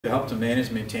to help to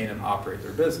manage, maintain, and operate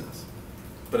their business.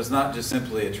 But it's not just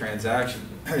simply a transaction.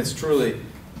 It's truly,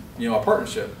 a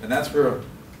partnership. And that's where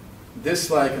this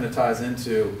slide kind of ties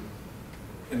into,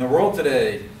 in the world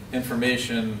today,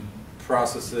 information,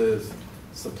 processes,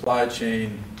 supply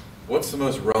chain, what's the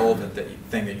most relevant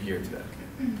thing that you hear today?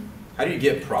 How do you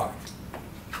get product?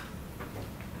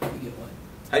 You get what?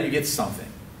 How do you get something?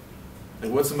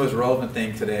 Like, what's the most relevant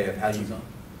thing today of how you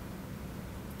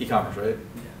e-commerce, right?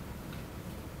 Yeah.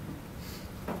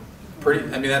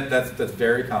 That's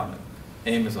very common.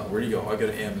 Amazon, where do you go? I go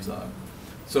to Amazon.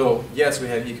 So yes, we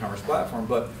have e-commerce platform,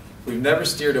 but we've never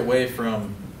steered away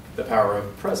from the power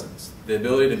of presence, the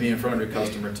ability to be in front of your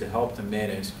customer to help to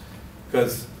manage.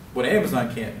 Because what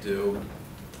Amazon can't do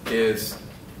is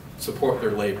support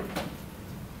their labor,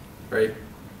 right?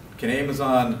 Can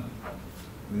Amazon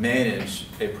manage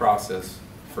a process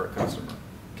for a customer?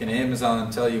 Can Amazon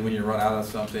tell you when you run out of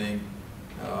something,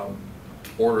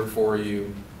 order it for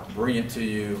you, bring it to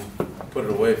you, put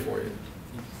it away for you?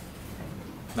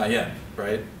 Not yet,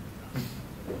 right?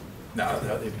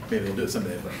 No, maybe they'll do it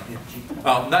someday,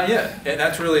 but not yet. And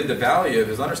that's really the value of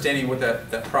is understanding what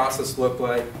that process looked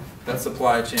like, that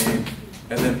supply chain,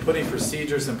 and then putting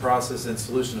procedures and process and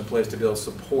solution in place to be able to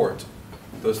support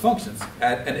those functions,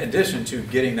 in addition to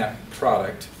getting that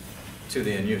product to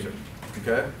the end user.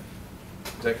 Okay?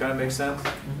 Does that kind of make sense?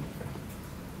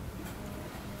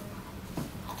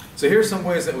 So here's some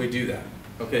ways that we do that.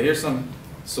 Okay, here's some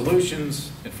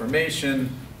solutions, information.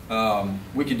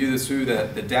 We can do this through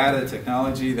the data,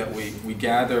 technology that we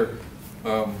gather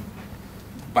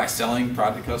by selling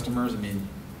product to customers. I mean,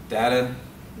 data,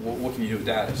 what can you do with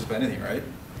data? Just about anything, right?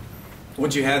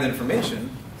 Once you have the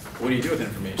information, what do you do with the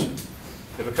information?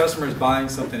 If a customer is buying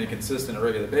something on a consistent or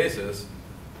regular basis,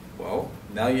 well,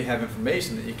 now you have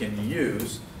information that you can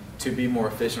use to be more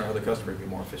efficient or help the customer be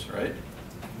more efficient, right?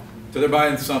 So they're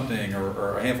buying something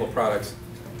or a handful of products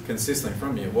consistently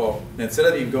from you. Well, instead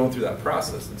of even going through that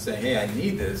process and saying, hey, I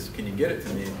need this, can you get it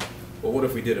to me? Well, what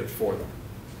if we did it for them,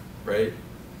 right?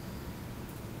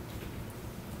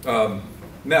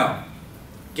 Now,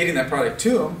 getting that product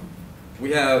to them,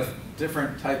 we have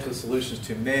different types of solutions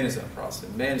to manage that process,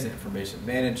 manage the information,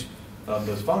 manage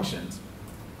those functions.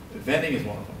 Vending is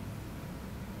one of them.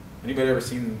 Anybody ever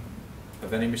seen a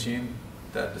vending machine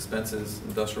that dispenses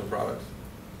industrial products?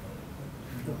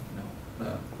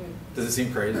 No. Does it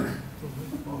seem crazy? No.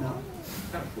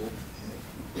 Kind of cool.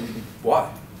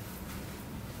 Why?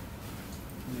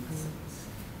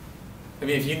 I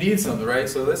mean, if you need something, right?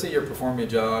 So let's say you're performing a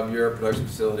job, you're a production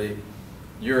facility,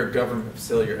 you're a government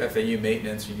facility, you're FAU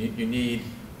maintenance, you need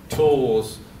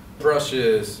tools,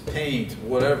 brushes, paint,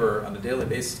 whatever on a daily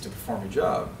basis to perform your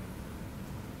job.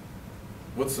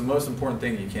 What's the most important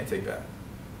thing that you can't take back?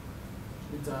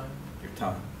 Your time. Your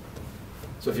time.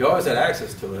 So if you always had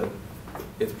access to it,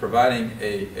 it's providing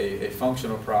a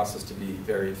functional process to be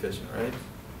very efficient, right?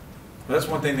 Well, that's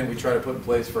one thing that we try to put in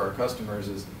place for our customers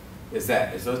is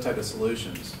those type of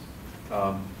solutions.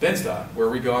 Bin stock, where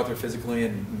we go out there physically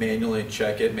and manually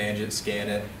check it, manage it, scan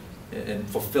it, and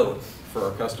fulfill it for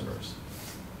our customers.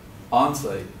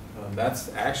 On-site, that's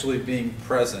actually being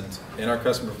present in our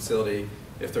customer facility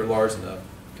if they're large enough.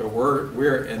 So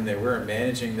we're in there, we're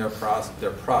managing their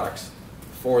products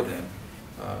for them.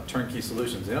 Turnkey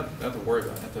solutions, they don't have to worry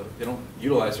about it. They don't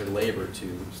utilize their labor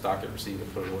to stock it, receive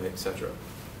it, put it away, etc.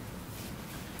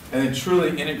 And then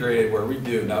truly integrated, where we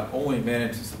do not only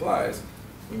manage the supplies,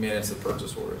 we manage the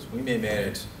purchase orders. We may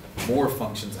manage more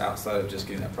functions outside of just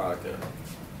getting that product there.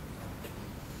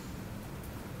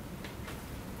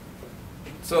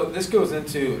 So this goes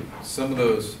into some of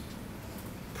those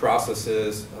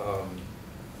processes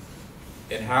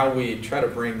and how we try to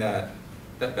bring that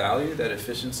value, that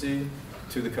efficiency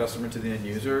to the customer, to the end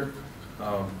user,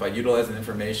 by utilizing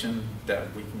information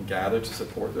that we can gather to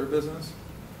support their business.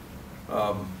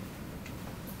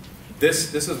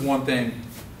 This is one thing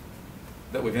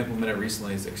that we've implemented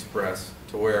recently is Express,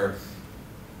 to where,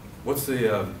 what's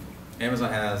the,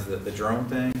 Amazon has the drone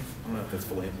thing, I don't know if that's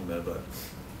fully implemented, but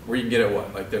where you can get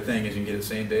it like their thing is you can get it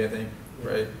same day, I think,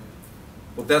 right?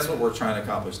 Well, that's what we're trying to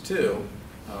accomplish too,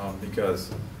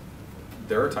 because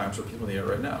there are times where people need it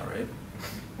right now, right?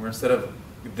 Where instead of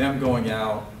them going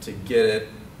out to get it,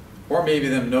 or maybe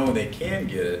them knowing they can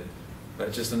get it,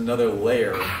 but just another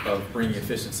layer of bringing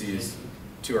efficiencies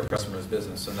to our customers'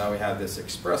 business. So now we have this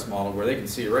express model where they can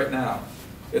see right now,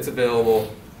 it's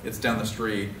available, it's down the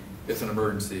street, it's an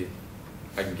emergency,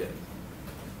 I can get it.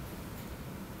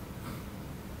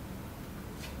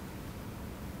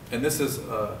 And this is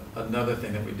another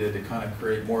thing that we did to kind of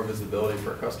create more visibility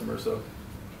for our customers. So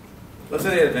let's say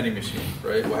they have a vending machine,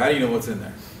 right? Well, how do you know what's in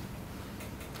there?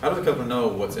 How does the customer know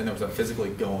what's in there without physically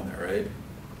going there, right?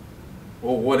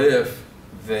 Well, what if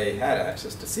they had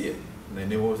access to see it and they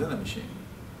knew what was in the machine?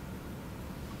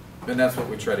 And that's what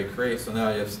we try to create. So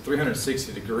now you have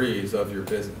 360 degrees of your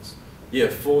business. You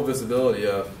have full visibility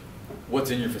of what's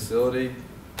in your facility,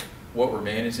 what we're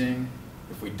managing.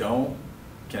 If we don't,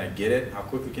 can I get it? How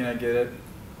quickly can I get it?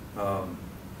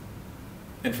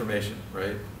 Information,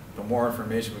 right? The more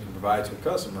information we can provide to a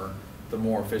customer, the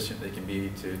more efficient they can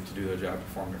be to do their job,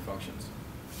 perform their functions.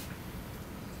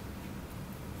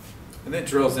 And then it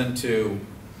drills into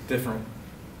different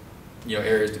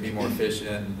areas to be more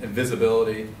efficient and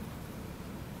visibility.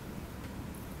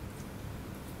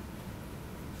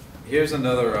 Here's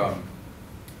another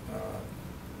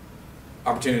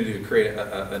opportunity to create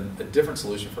a different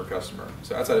solution for a customer.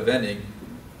 So outside of vending,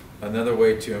 another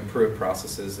way to improve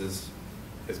processes is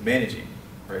managing,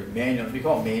 right? We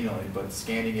call it manually, but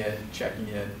scanning it, checking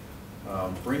it,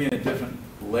 bringing in different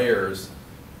layers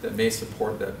that may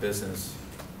support that business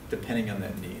depending on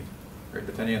that need, right?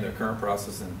 Depending on their current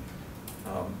process, and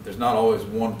there's not always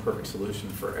one perfect solution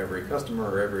for every customer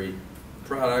or every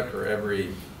product or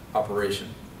every operation.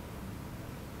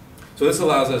 So this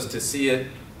allows us to see it,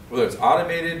 whether it's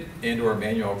automated and or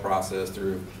manual process,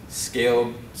 through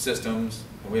scaled systems,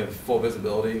 and we have full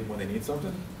visibility when they need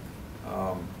something,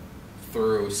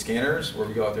 through scanners where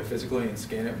we go out there physically and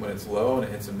scan it when it's low and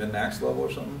it hits a min-max level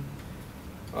or something,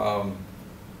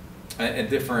 and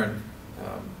different,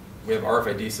 we have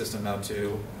RFID system now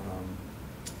too,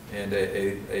 and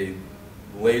a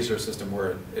laser system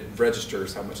where it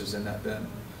registers how much is in that bin.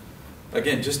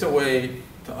 Again, just a way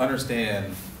to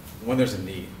understand when there's a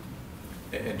need,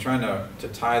 and trying to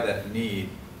tie that need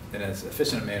in as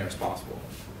efficient a manner as possible.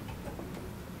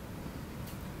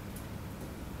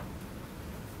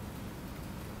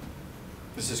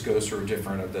 This just goes through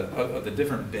different of the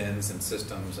different bins and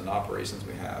systems and operations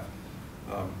we have.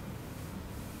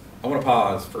 I want to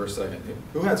pause for a second.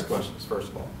 Who has questions, first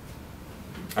of all?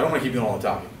 I don't want to keep doing all the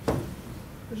talking.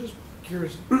 I'm just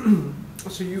curious.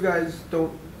 So you guys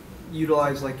don't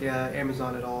utilize like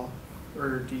Amazon at all?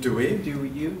 Or do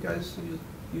you guys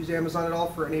use Amazon at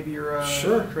all for any of your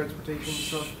sure. transportation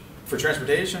stuff? For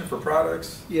transportation, for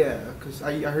products? Yeah, because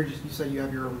I heard you said you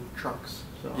have your own trucks,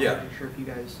 so yeah. I'm not sure if you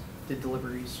guys did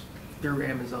deliveries through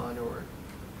Amazon or...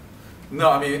 No,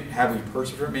 I mean, have we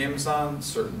purchased from Amazon?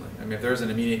 Certainly. I mean, if there's an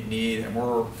immediate need and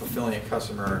we're fulfilling a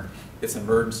customer, it's an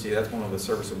emergency, that's one of the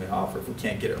services we may offer if we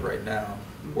can't get it right now,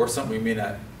 or something we may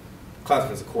not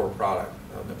classify as a core product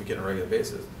that we get on a regular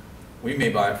basis. We may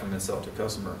buy it from and sell it to a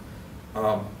customer.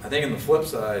 I think on the flip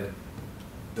side,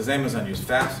 does Amazon use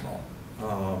Fastenal?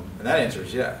 And that answer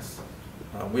is yes.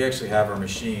 We actually have our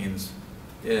machines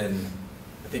in,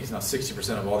 I think it's now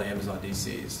 60% of all the Amazon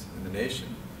DCs in the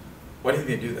nation. Why do you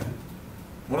think they do that?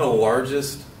 One of the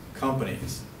largest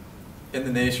companies in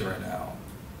the nation right now,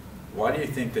 why do you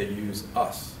think they use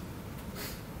us?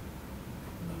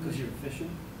 Because you're efficient?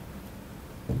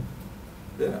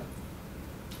 Yeah.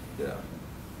 Yeah.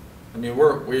 I mean,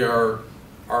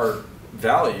 our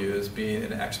value is being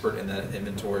an expert in that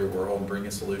inventory world and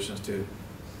bringing solutions to,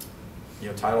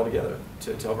 tie it all together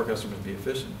to help our customers be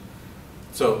efficient.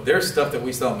 So there's stuff that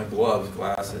we sell in the gloves,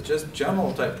 glasses, just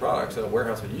general type products that a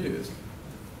warehouse would use.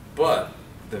 But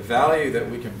the value that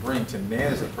we can bring to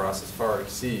manage the process far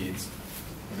exceeds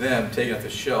them taking it off the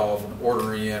shelf and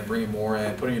ordering it, bringing more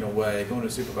in, putting it away, going to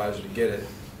a supervisor to get it.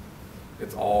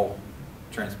 It's all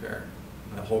transparent.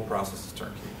 And the whole process is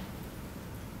turnkey.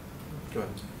 Go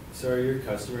ahead. So are your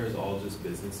customers all just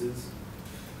businesses?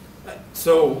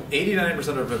 So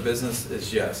 80–90% of our business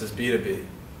is yes, is B2B.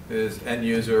 It is end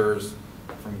users,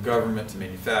 from government to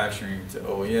manufacturing to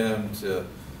OEM to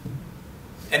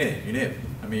anything, you name it.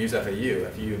 I mean, use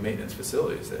FAU maintenance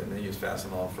facilities. They use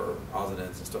Fastenal for odds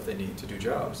and stuff they need to do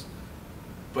jobs.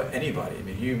 But anybody, I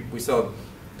mean, we sell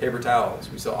paper towels,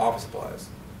 we sell office supplies.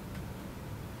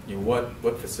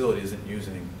 What facility isn't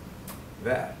using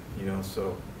that?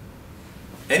 So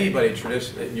anybody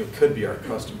traditionally could be our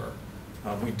customer.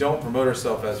 We don't promote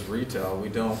ourselves as retail. We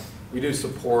do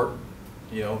support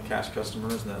cash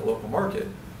customers in that local market,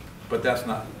 but that's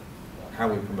not how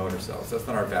we promote ourselves. That's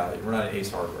not our value. We're not an Ace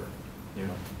Hardware.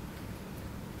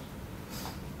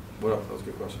 What else? That was a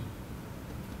good question.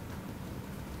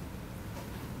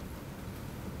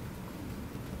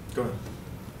 Go ahead.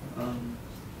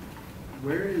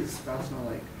 Where is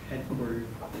Fastenal headquartered?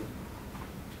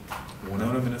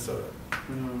 Winona, Minnesota.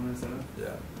 Winona, Minnesota?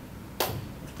 Yeah.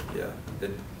 Yeah.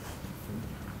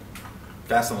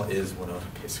 Fastenal is Winona,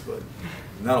 basically.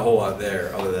 Not a whole lot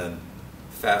there other than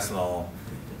Fastenal,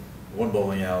 one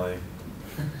bowling alley,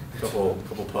 couple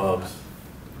pubs.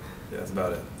 Yeah, that's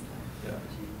about it. Yeah.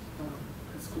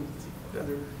 cool to see. Yeah.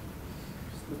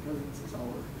 The presence is all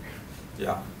over.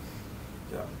 Yeah,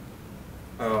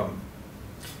 yeah.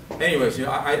 Anyways, you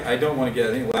know, I don't want to get.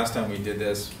 I think last time we did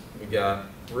this, we got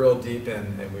real deep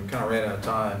in, and we kind of ran out of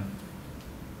time.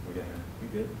 We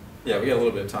good? Yeah, we got a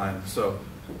little bit of time. So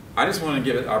I just want to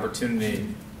give it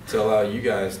opportunity to allow you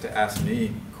guys to ask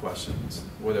me questions,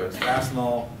 whether it's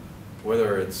Fastenal,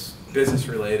 whether it's business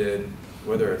related,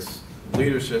 whether it's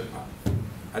leadership.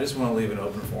 I just want to leave an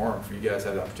open forum for you guys to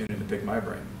have the opportunity to pick my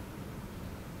brain.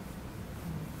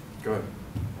 Go ahead.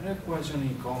 I have a question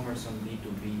in e-commerce on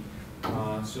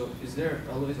B2B. So is there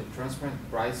always a transparent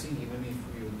pricing even if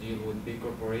you deal with big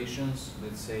corporations?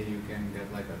 Let's say you can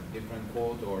get like a different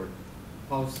quote, or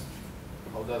how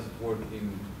does it work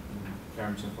in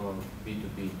terms of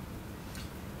B2B?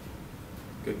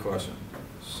 Good question.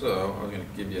 So I'm going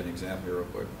to give you an example here real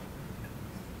quick.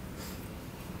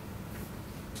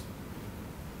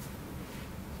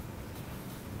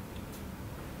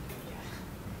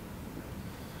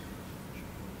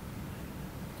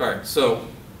 All right, so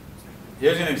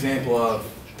here's an example of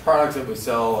products that we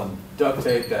sell and duct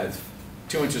tape that's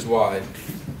 2 inches wide,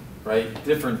 right?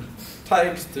 Different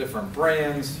types, different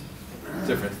brands,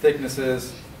 different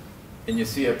thicknesses, and you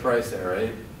see a price there,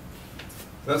 right?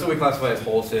 That's what we classify as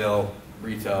wholesale,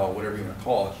 retail, whatever you want to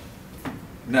call it.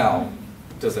 Now,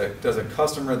 does a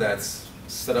customer that's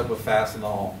set up with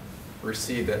Fastenal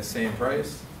receive that same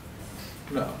price?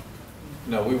 No.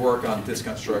 No, we work on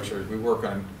discount structures. We work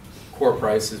on core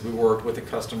prices. We work with the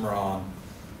customer on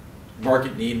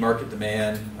market need, market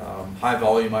demand, high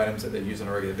volume items that they use on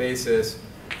a regular basis.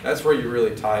 That's where you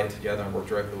really tie it together and work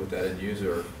directly with that end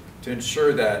user to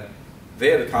ensure that they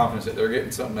have the confidence that they're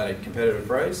getting something at a competitive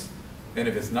price. And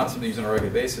if it's not something they use on a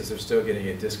regular basis, they're still getting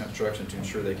a discount structure to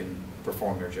ensure they can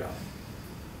perform their job.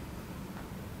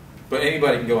 But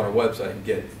anybody can go on our website and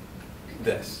get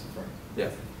this. Yeah.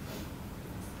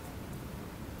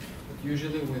 But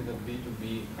usually with the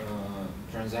B2B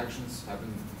transactions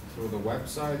happen through the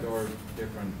website or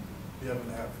different? You have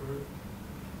an app for it?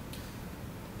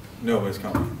 No, but it's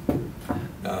coming.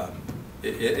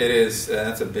 It is, and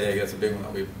that's a big one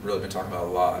that we've really been talking about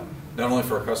a lot. Not only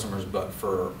for our customers, but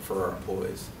for our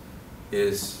employees.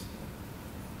 Is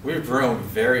we've grown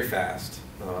very fast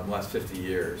in the last 50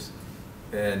 years,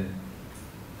 and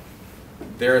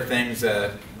there are things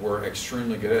that we're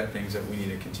extremely good at, things that we need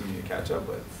to continue to catch up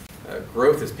with.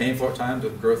 Growth is painful at times,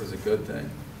 but growth is a good thing.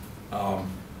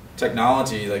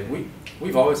 Technology, like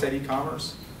we've always had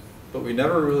e-commerce, but we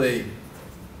never really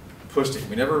pushed it.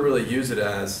 We never really used it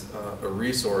as a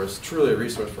resource, truly a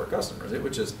resource for our customers. It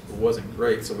wasn't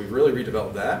great, so we really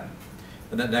redeveloped that.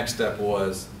 And the next step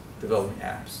was developing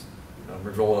apps.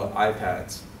 We rolled out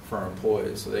iPads for our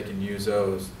employees so they can use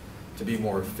those to be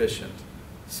more efficient,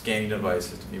 scanning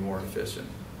devices to be more efficient,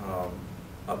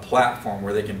 a platform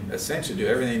where they can essentially do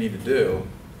everything they need to do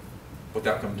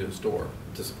without coming to the store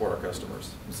to support our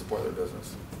customers and support their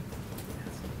business.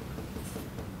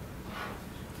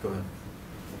 Go ahead.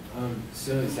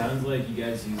 So it sounds like you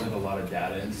guys use like a lot of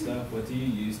data and stuff. What do you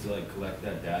use to like collect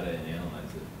that data and analyze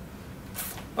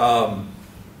it?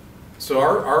 So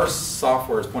our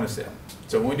software is point of sale.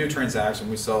 So when we do a transaction,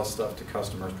 we sell stuff to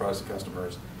customers, products to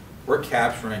customers. We're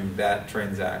capturing that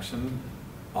transaction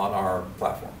on our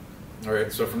platform. All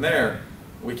right. So from there,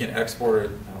 we can export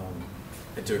it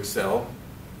into Excel.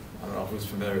 I don't know who's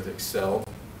familiar with Excel.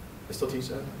 They still teach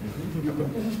that?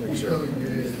 Mm-hmm. Make sure.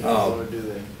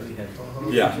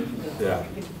 Yeah.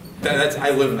 I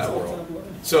live in that world.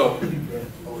 So,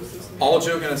 all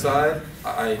joking aside,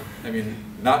 I mean,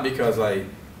 not because I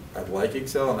like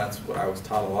Excel and that's what I was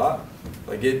taught a lot.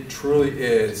 Like it truly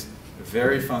is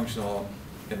very functional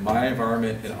in my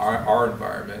environment, in our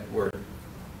environment, where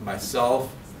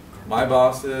myself, my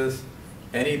bosses,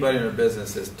 anybody in our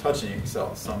business is touching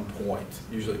Excel at some point,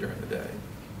 usually during the day.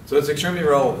 So it's extremely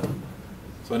relevant.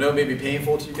 So I know it may be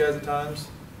painful to you guys at times,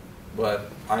 but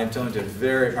I am telling you it's a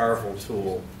very powerful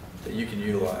tool that you can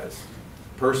utilize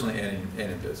personally and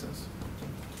in business.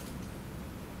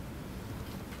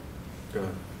 Go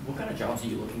ahead. What kind of jobs are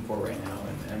you looking for right now,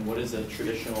 and what does a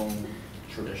traditional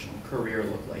career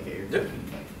look like at your like,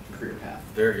 career path?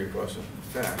 Very good question.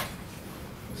 In fact,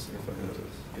 let's see if I know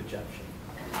this. Good job.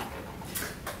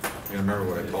 I remember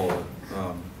what I called it.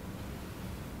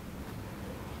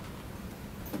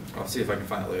 I'll see if I can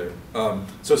find it later.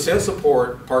 So sales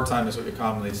support part-time is what you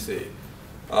commonly see.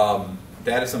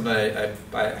 That is something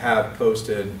I have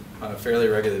posted on a fairly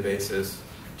regular basis,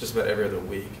 just about every other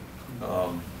week.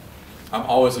 I'm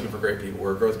always looking for great people.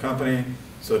 We're a growth company,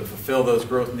 so to fulfill those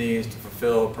growth needs, to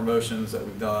fulfill promotions that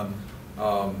we've done,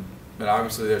 and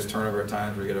obviously there's turnover at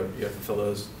times where you got to fulfill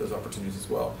those opportunities as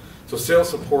well. So sales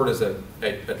support is a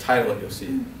title that you'll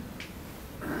see.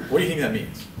 What do you think that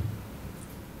means?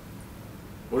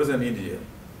 What does that mean to you?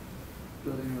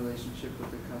 Building a relationship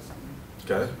with the customer.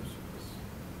 Okay.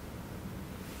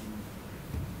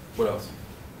 What else?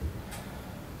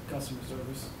 Customer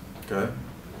service. Okay. You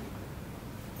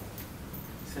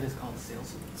said it's called sales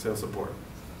support. Sales support.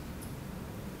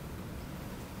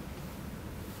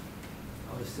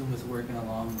 I would assume it's working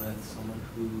along with someone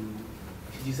who,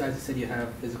 you guys said you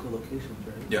have physical locations,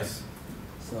 right? Yes.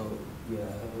 So, yeah,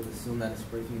 I would assume that it's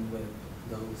working with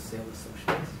those sales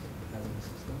associates as an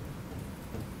assistant.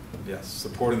 Yes.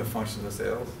 Supporting the functions of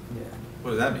sales. Yeah.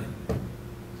 What does that mean?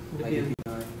 Like if,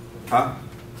 Huh?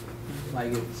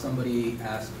 like if somebody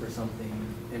asks for something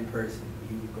in person,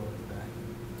 you go to the back.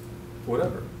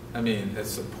 Whatever. I mean,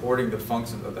 it's supporting the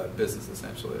functions of that business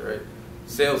essentially, right?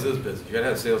 Sales is business. You gotta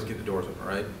have sales to keep the doors open,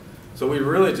 right? So we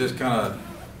really just kind of,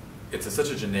 it's such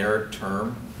a generic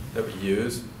term that we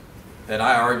use, and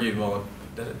I argued, well,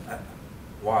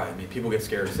 why? I mean, people get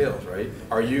scared of sales, right?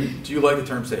 Do you like the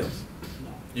term sales?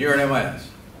 No. You're an MIS.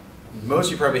 Most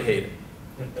of you probably hate it.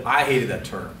 I hated that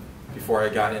term before I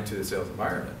got into the sales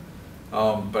environment.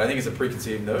 But I think it's a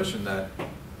preconceived notion that,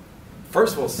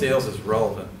 first of all, sales is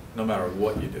relevant no matter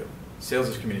what you do. Sales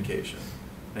is communication.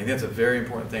 I think that's a very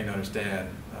important thing to understand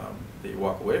that you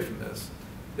walk away from this,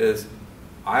 is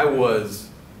I was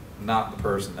not the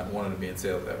person that wanted to be in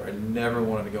sales ever. I never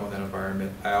wanted to go in that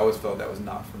environment. I always felt that was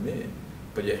not for me.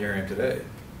 But yet here I am today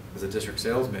as a district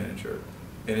sales manager,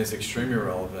 and it's extremely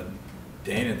relevant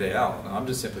day in and day out. And I'm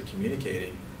just simply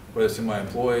communicating, whether it's to my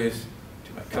employees,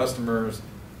 to my customers,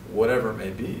 whatever it may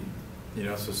be. You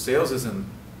know, so sales isn't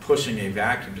pushing a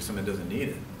vacuum to someone that doesn't need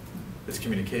it. It's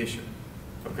communication.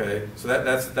 Okay, so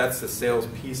that's the sales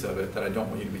piece of it that I don't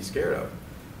want you to be scared of.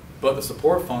 But the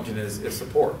support function is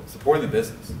supporting the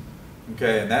business.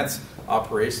 Okay, and that's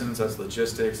operations, that's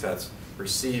logistics, that's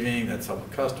receiving, that's helping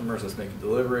customers, that's making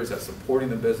deliveries, that's supporting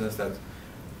the business, that's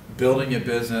building a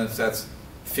business, that's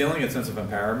feeling a sense of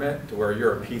empowerment to where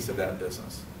you're a piece of that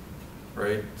business,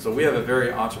 right? So we have a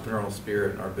very entrepreneurial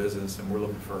spirit in our business, and we're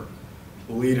looking for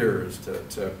leaders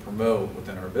to promote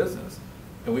within our business.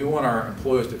 And we want our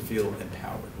employees to feel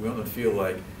empowered. We want them to feel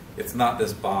like it's not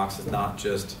this box, it's not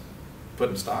just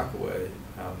putting stock away,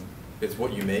 it's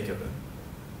what you make of it.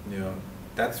 You know,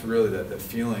 that's really the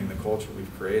feeling, the culture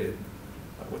we've created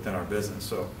within our business.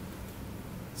 So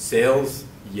sales,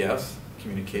 yes.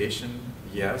 Communication,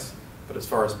 yes. But as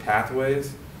far as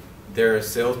pathways, there are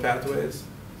sales pathways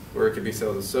where it could be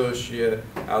sales associate,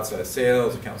 outside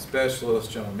sales, account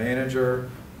specialist, general manager,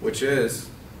 which is,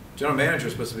 general manager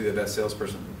is supposed to be the best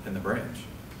salesperson in the branch.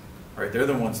 Right? They're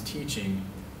the ones teaching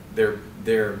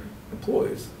their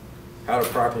employees how to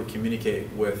properly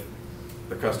communicate with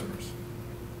the customers.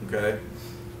 Okay?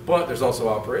 But there's also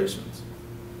operations,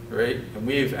 right? And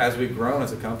as we've grown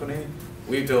as a company,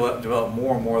 we've developed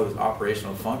more and more of those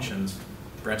operational functions.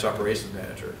 Branch operations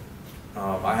manager.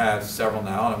 I have several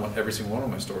now, and I want every single one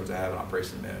of my stores to have an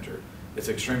operations manager. It's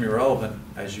extremely relevant.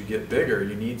 As you get bigger,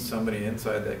 you need somebody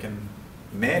inside that can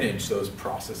manage those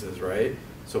processes, right?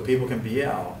 So people can be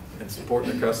out and support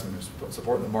their customers,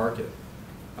 support the market.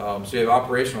 So you have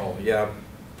operational, you have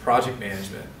project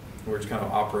management, where it's kind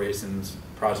of operations,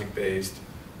 project-based,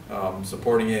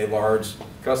 supporting a large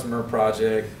customer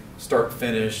project, start,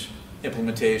 finish,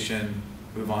 implementation,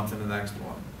 move on to the next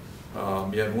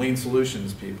one. You have lean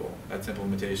solutions people, that's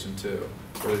implementation too.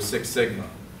 Or there's Six Sigma,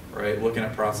 right? Looking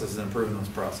at processes and improving those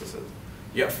processes.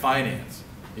 You got finance,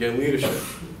 you got leadership,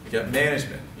 you got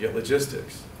management, you got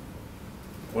logistics.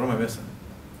 What am I missing?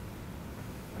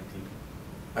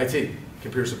 IT,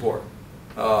 computer support,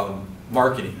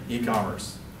 marketing,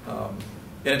 e-commerce.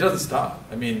 And it doesn't stop.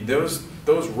 I mean, those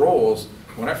roles,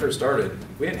 when I first started,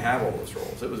 we didn't have all those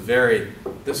roles. It was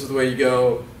this is the way you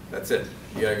go, that's it.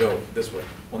 You gotta go this way.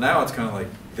 Well, now it's kind of like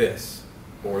this,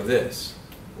 or this,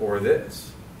 or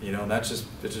this. You know, and it's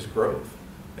just growth.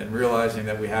 And realizing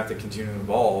that we have to continue to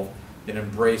evolve and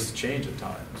embrace change at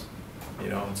times, you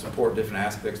know, and support different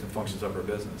aspects and functions of our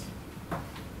business.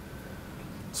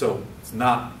 So it's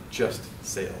not just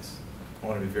sales. I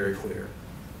want to be very clear.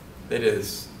 It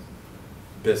is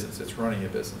business. It's running a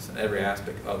business and every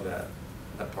aspect of that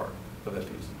part of that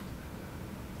piece.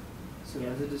 So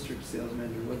as a district sales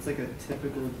manager, what's like a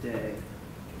typical day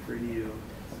for you?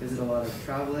 Is it a lot of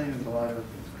traveling? Is it a lot of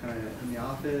kind of in the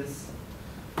office?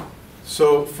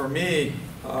 So for me,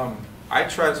 I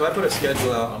put a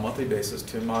schedule out on a monthly basis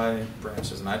to my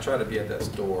branches, and I try to be at that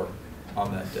store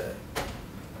on that day.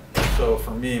 So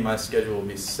for me, my schedule will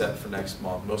be set for next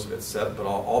month. Most of it's set, but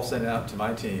I'll send it out to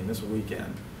my team this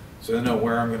weekend so they know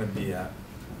where I'm going to be at.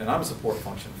 And I'm a support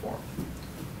function for them.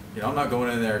 You know, I'm not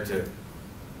going in there to,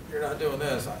 you're not doing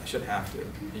this, I should have to.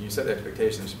 And you set the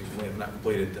expectation, it should be completed. If not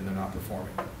completed, then they're not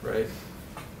performing, right?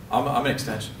 I'm an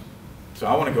extension. So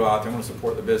I want to go out there, I want to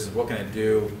support the business. What can I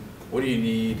do? What do you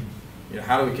need? You know,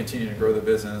 how do we continue to grow the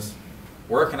business?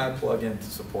 Where can I plug in to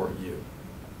support you?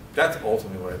 That's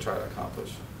ultimately what I try to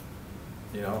accomplish.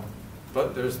 You know,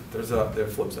 but there's a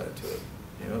flip side to it.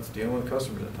 You know, it's dealing with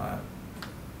customers at a time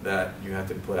that you have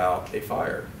to put out a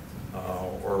fire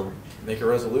or make a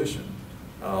resolution,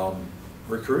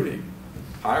 recruiting,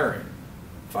 hiring,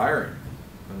 firing.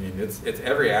 I mean, it's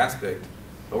every aspect.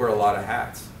 I wear a lot of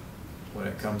hats when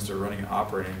it comes to running and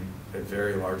operating a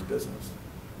very large business.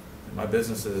 And my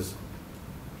business is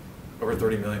over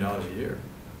 $30 million a year.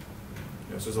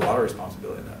 You know, so there's a lot of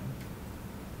responsibility in that.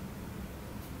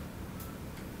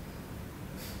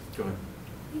 Go ahead.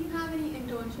 Do you have any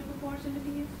internship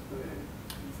opportunities?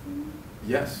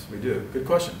 Yes, we do. Good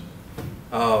question.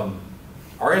 Our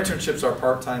internships are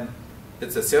part-time.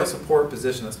 It's a sales support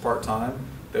position that's part-time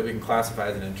that we can classify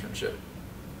as an internship.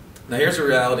 Now here's the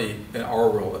reality in our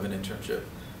world of an internship.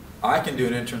 I can do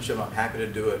an internship, I'm happy to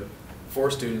do it for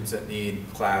students that need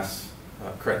class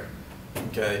credit,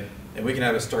 okay? And we can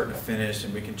have a start and a finish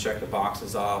and we can check the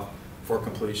boxes off for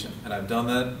completion. And I've done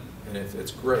that and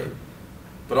it's great.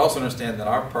 But also understand that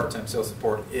our part-time sales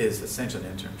support is essentially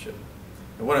an internship.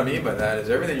 And what I mean by that is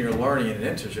everything you're learning in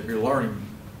an internship, you're learning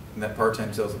in that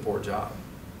part-time sales support job.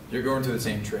 You're going through the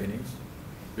same trainings.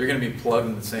 You're going to be plugged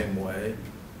in the same way.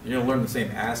 You're going to learn the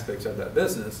same aspects of that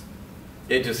business.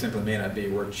 It just simply may not be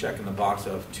we're checking the box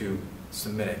of to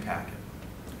submit a packet.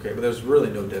 Okay, but there's really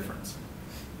no difference.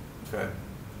 Okay.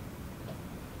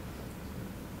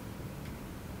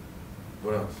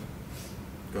 What else?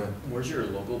 Go ahead. Where's your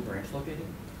local branch located?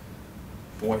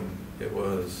 Boynton. It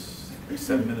was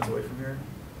 7 minutes away from here.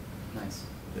 Nice.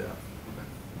 Yeah. Okay.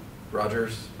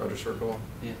 Rogers Circle.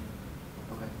 Yeah.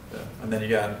 Okay. Yeah. And then you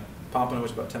got Pompano,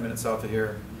 which is about 10 minutes south of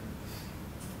here.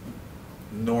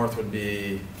 North would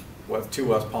be two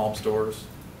West Palm stores,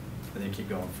 and then you keep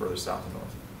going further south and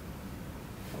north.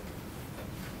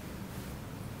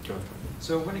 Go ahead.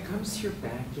 So when it comes to your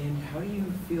back end, how do you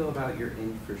feel about your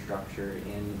infrastructure,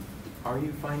 and are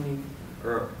you finding,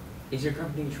 or is your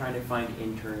company trying to find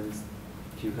interns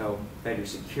to help better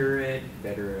secure it,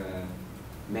 better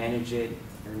manage it,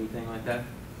 or anything like that?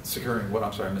 Securing what?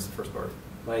 I'm sorry, I missed the first part.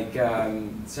 Like,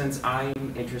 since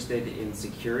I'm interested in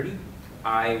security,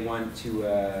 I want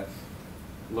to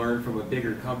learn from a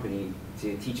bigger company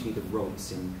to teach me the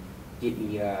ropes and get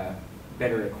me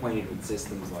better acquainted with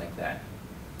systems like that.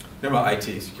 You're about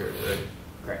IT security, right?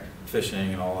 Correct.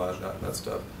 Phishing and all that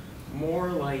stuff. More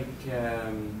like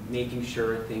making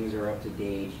sure things are up to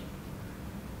date,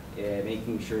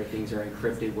 making sure things are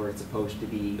encrypted where it's supposed to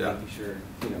be, yeah. making sure,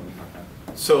 you know.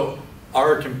 So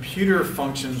our computer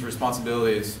functions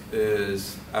responsibilities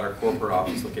is at our corporate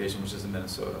office location, which is in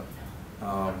Minnesota.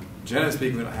 Generally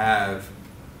speaking, we don't have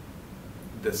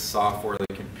the software,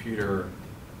 the computer,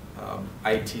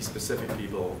 IT-specific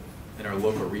people in our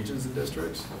local regions and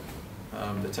districts.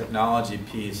 The technology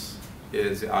piece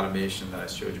is the automation that I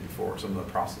showed you before, some of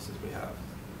the processes we have.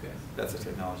 Okay. That's the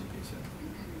technology piece.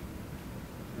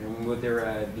 Yeah. And would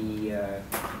there be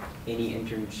any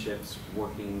internships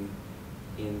working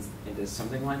into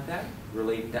something like that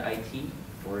related to IT,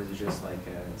 or is it just like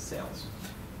sales?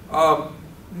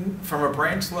 From a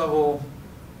branch level,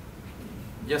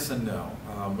 yes and no.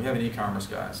 We have an e-commerce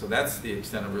guy, so that's the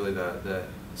extent of really the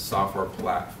software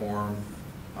platform,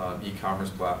 e-commerce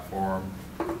platform.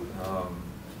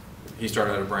 He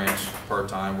started at a branch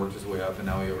part-time, worked his way up, and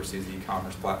now he oversees the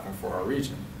e-commerce platform for our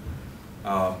region.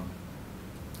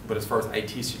 But as far as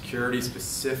IT security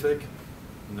specific,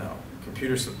 no.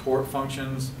 Computer support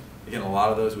functions, again, a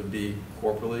lot of those would be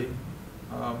corporately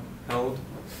held.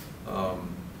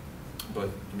 But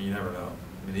I mean, you never know.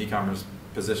 I mean, the e-commerce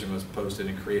position was posted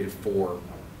and created for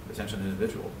potentially an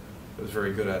individual that was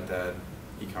very good at that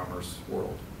e-commerce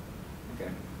world.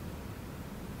 Okay.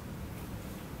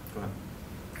 Go ahead.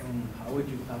 How would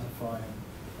you classify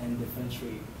and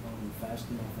differentiate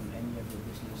Fastenal from any other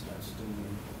business that's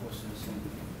doing courses and?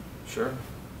 Sure.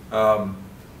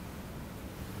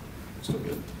 Still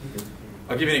good.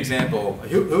 I'll give you an example.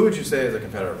 Who would you say is a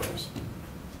competitor of ours?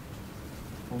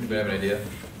 Anybody have an idea?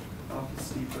 Office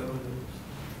Depot.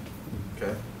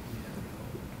 Okay.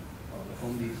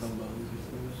 Home Depot,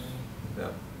 Lowe's,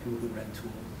 Yeah. people who rent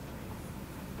tools.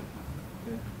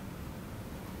 Yeah.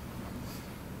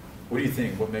 What do you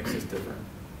think? What makes us different,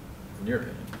 in your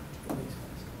opinion?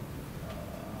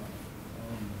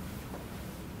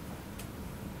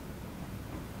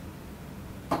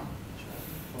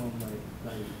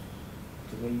 Like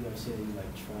the way you guys say that you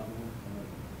like travel, and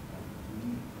like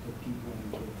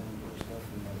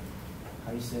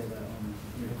said that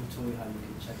you have told you how you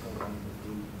can check out on the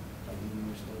thing, like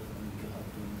numerous stuff, and you can help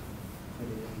them put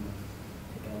it in and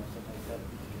take out stuff like that.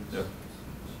 Yep.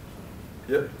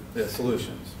 Yep. Yeah,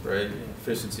 solutions, right? Yeah.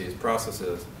 Efficiencies,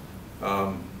 processes.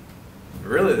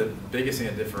 Really, the biggest thing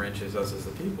that differentiates us is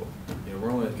the people. You know,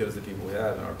 we're only as good as the people we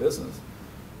have in our business,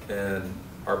 and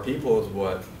our people is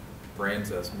what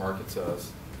brands us, markets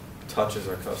us, touches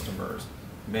our customers,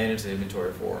 manages the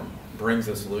inventory for them, brings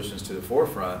the solutions to the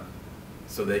forefront,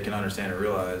 so they can understand and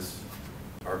realize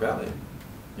our value.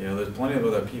 You know, there's plenty of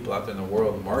other people out there in the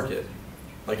world, the market,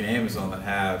 like an Amazon, that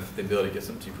have the ability to get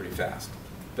something to you pretty fast.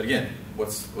 But again,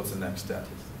 what's the next step?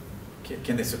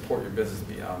 Can they support your business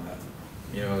beyond that?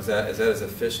 You know, is that as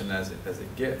efficient as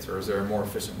it gets, or is there a more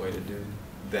efficient way to do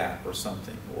that or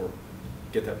something, or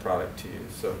get that product to you?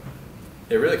 So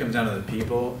it really comes down to the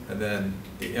people, and then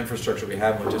the infrastructure we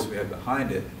have and logistics we have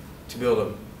behind it to be able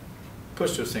to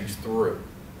push those things through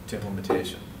to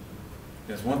implementation.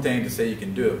 And it's one thing to say you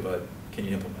can do it, but can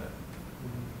you implement it?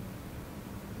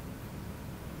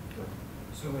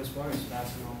 So as far as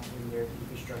Fastenal and their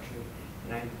infrastructure,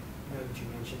 and I know that you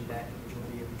mentioned that the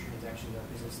majority of your transactions are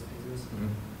business to business,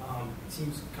 it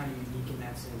seems kind of unique in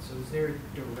that sense. So is there a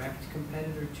direct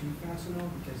competitor to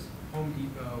Fastenal? Because Home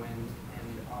Depot and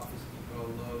Office Depot,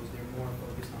 Lowe's, they're more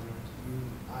focused on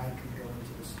I can go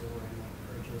into the store and like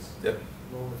purchase a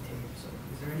roll of tape. So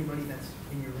is there anybody that's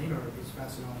in your lane, or is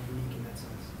Fastenal unique in that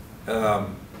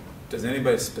sense? Does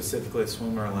anybody specifically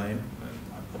swim our lane?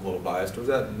 I'm a little biased towards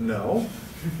that. No.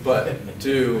 But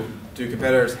do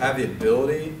competitors have the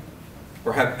ability,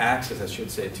 or have access, I should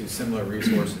say, to similar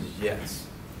resources? Yes.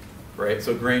 Right?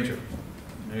 So Grainger.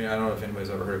 I don't know if anybody's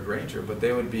ever heard of Grainger, but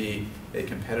they would be a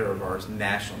competitor of ours,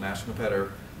 national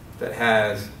competitor, that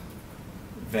has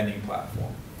vending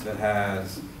platform, that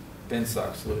has bin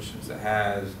stock solutions, that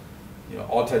has, you know,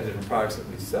 all types of different products that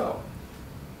we sell.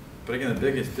 But again, the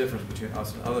biggest difference between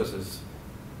us and others is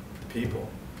the people,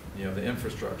 you know, the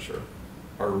infrastructure,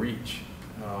 our reach.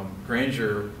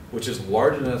 Grainger, which is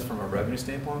larger than us from a revenue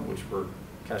standpoint, which we're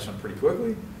catching up pretty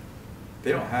quickly,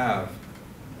 they don't have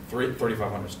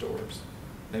 3,500 stores.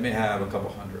 They may have a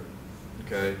couple hundred,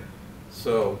 okay?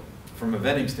 So from a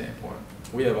vending standpoint,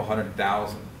 we have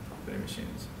 100,000 vending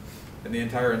machines. And the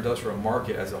entire industrial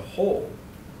market as a whole,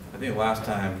 I think the last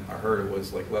time I heard it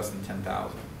was like less than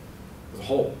 10,000 as a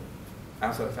whole,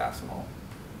 outside of Fastenal,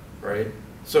 right?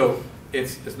 So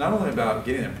it's not only about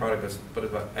getting a product, but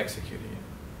it's about executing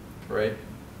it, right?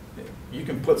 You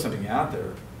can put something out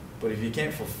there, but if you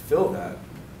can't fulfill that,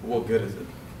 what good is it?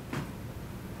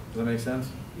 Does that make sense?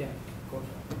 Yeah, of course.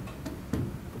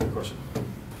 Good question.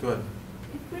 Go ahead.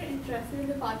 If we're interested in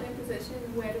the part-time position,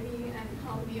 where do we and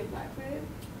how do we apply for it?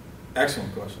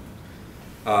 Excellent question.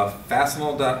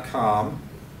 Fastenal.com,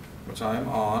 which I am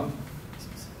on.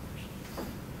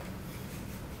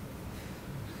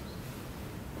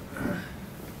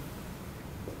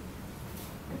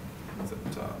 It's at the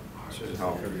top. Shows you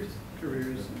how.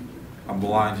 Careers. I'm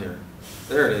blind here.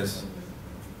 There it is.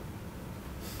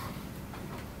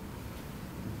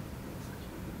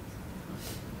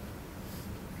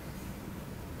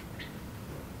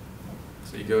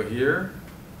 So you go here,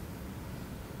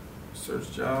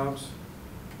 search jobs.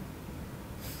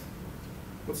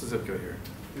 What's the zip code here?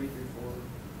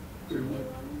 33431.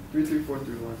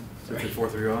 33431.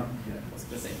 33431? Yeah, it's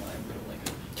the same line, but like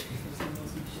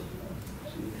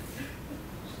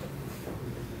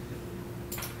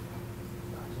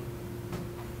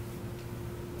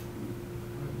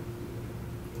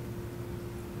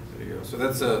There you go. So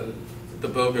that's the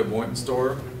Boga Boynton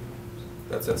store.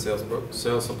 That's that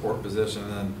sales support position.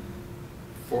 And then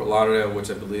Fort Lauderdale, which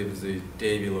I believe is the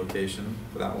Davie location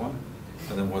for that one.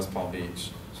 And then West Palm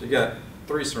Beach. So you got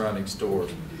 3 surrounding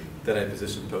stores that I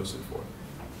position posted for.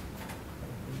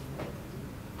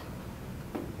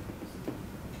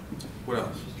 What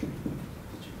else?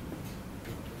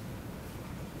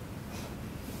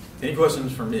 Any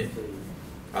questions for me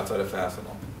outside of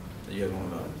Fastenal that you guys want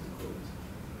to know?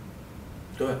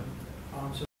 Go ahead.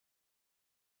 So